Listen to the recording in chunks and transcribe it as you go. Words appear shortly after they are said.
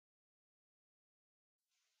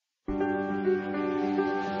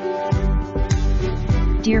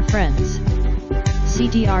Dear friends,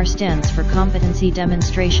 CDR stands for Competency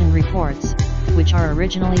Demonstration Reports, which are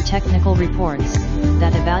originally technical reports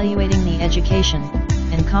that evaluating the education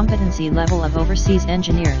and competency level of overseas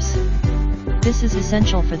engineers. This is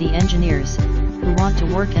essential for the engineers who want to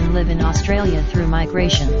work and live in Australia through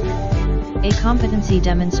migration. A competency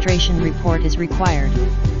demonstration report is required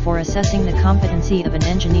for assessing the competency of an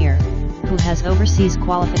engineer who has overseas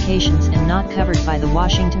qualifications and not covered by the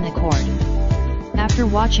Washington Accord. After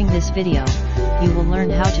watching this video, you will learn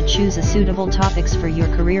how to choose a suitable topics for your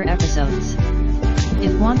career episodes.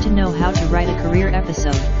 If want to know how to write a career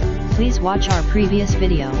episode, please watch our previous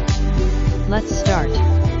video. Let's start.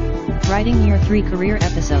 Writing your 3 career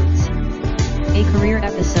episodes. A career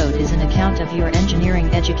episode is an account of your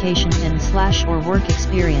engineering education and/or work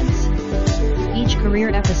experience. Each career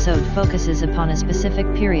episode focuses upon a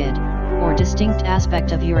specific period or distinct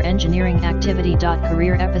aspect of your engineering activity.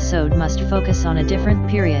 Career episode must focus on a different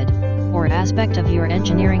period or aspect of your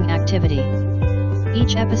engineering activity.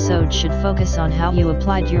 Each episode should focus on how you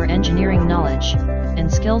applied your engineering knowledge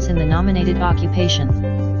and skills in the nominated occupation.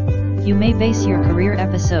 You may base your career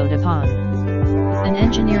episode upon an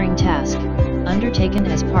engineering task undertaken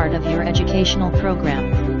as part of your educational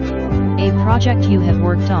program, a project you have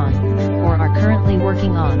worked on or are currently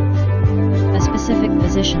working on, a specific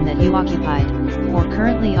position that you occupied or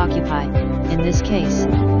currently occupy. In this case,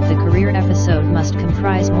 the career episode must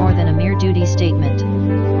comprise more than a mere duty statement.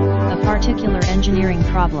 A particular engineering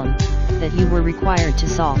problem that you were required to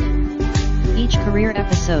solve. Each career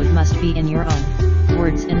episode must be in your own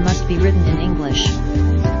words and must be written in English.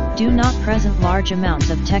 Do not present large amounts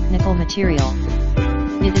of technical material.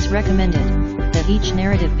 It is recommended that each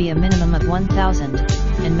narrative be a minimum of 1,000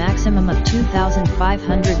 and maximum of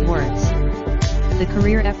 2,500 words. The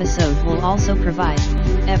career episode will also provide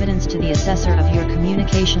evidence to the assessor of your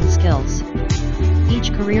communication skills.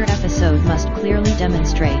 Each career episode must clearly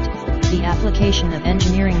demonstrate the application of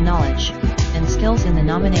engineering knowledge and skills in the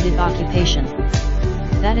nominated occupation.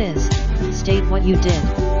 That is, state what you did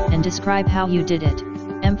and describe how you did it,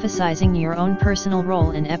 emphasizing your own personal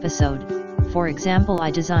role in episode. For example,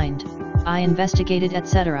 I designed, I investigated,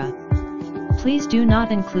 etc. Please do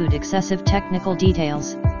not include excessive technical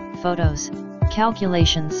details, photos,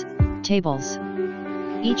 calculations, tables.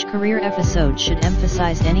 Each career episode should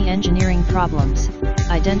emphasize any engineering problems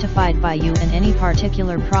identified by you and any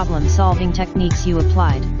particular problem-solving techniques you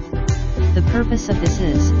applied. The purpose of this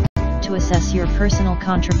is to assess your personal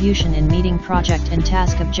contribution in meeting project and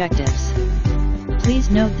task objectives. Please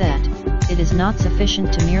note that it is not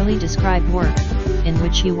sufficient to merely describe work in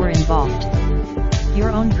which you were involved.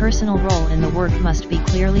 Your own personal role in the work must be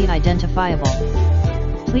clearly identifiable.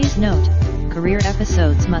 Please note, career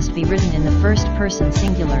episodes must be written in the first person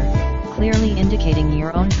singular, clearly indicating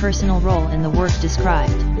your own personal role in the work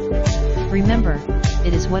described. Remember,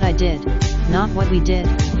 it is what I did, not what we did,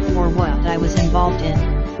 or what I was involved in,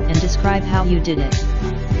 and describe how you did it.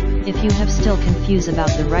 If you have still confused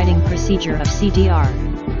about the writing procedure of CDR,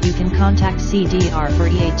 you can contact CDR for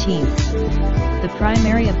EA team. The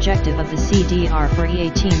primary objective of the CDR for EA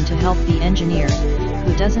team to help the engineer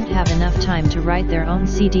who doesn't have enough time to write their own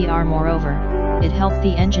CDR. Moreover, it helped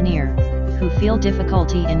the engineer who feel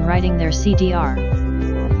difficulty in writing their CDR.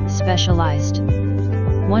 Specialized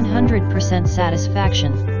 100%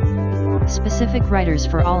 satisfaction. Specific writers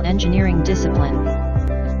for all engineering discipline.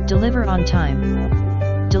 Deliver on time.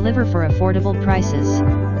 Deliver for affordable prices.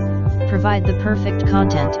 Provide the perfect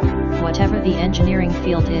content, whatever the engineering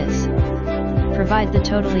field is. Provide the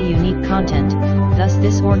totally unique content, thus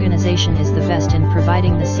this organization is the best in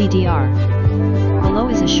providing the CDR. Below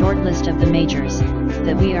is a short list of the majors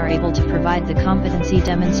that we are able to provide the Competency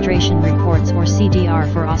Demonstration Reports or CDR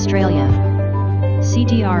for Australia.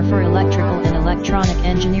 CDR for Electrical and Electronic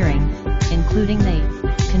Engineering, including the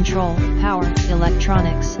Control, Power,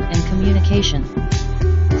 Electronics, and Communication.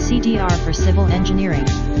 CDR for Civil Engineering.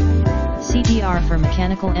 CDR for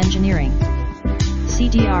Mechanical Engineering.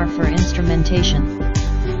 CDR for Instrumentation.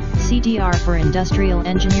 CDR for Industrial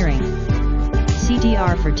Engineering.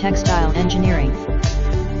 CDR for Textile Engineering.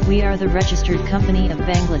 We are the registered company of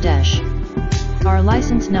Bangladesh. Our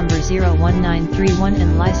license number 01931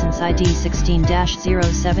 and license ID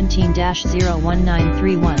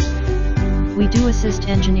 16-017-01931. We do assist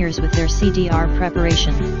engineers with their CDR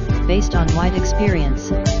preparation, based on wide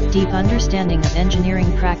experience, deep understanding of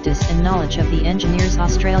engineering practice and knowledge of the engineer's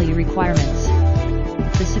Australia requirements.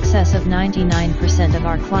 The success of 99% of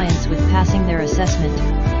our clients with passing their assessment,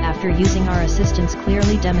 after using our assistance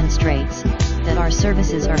clearly demonstrates that our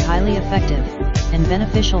services are highly effective and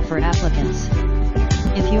beneficial for applicants.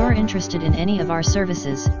 If you are interested in any of our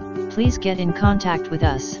services, please get in contact with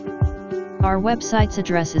us. Our website's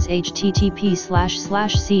address is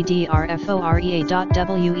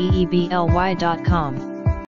http://cdrforea.weebly.com.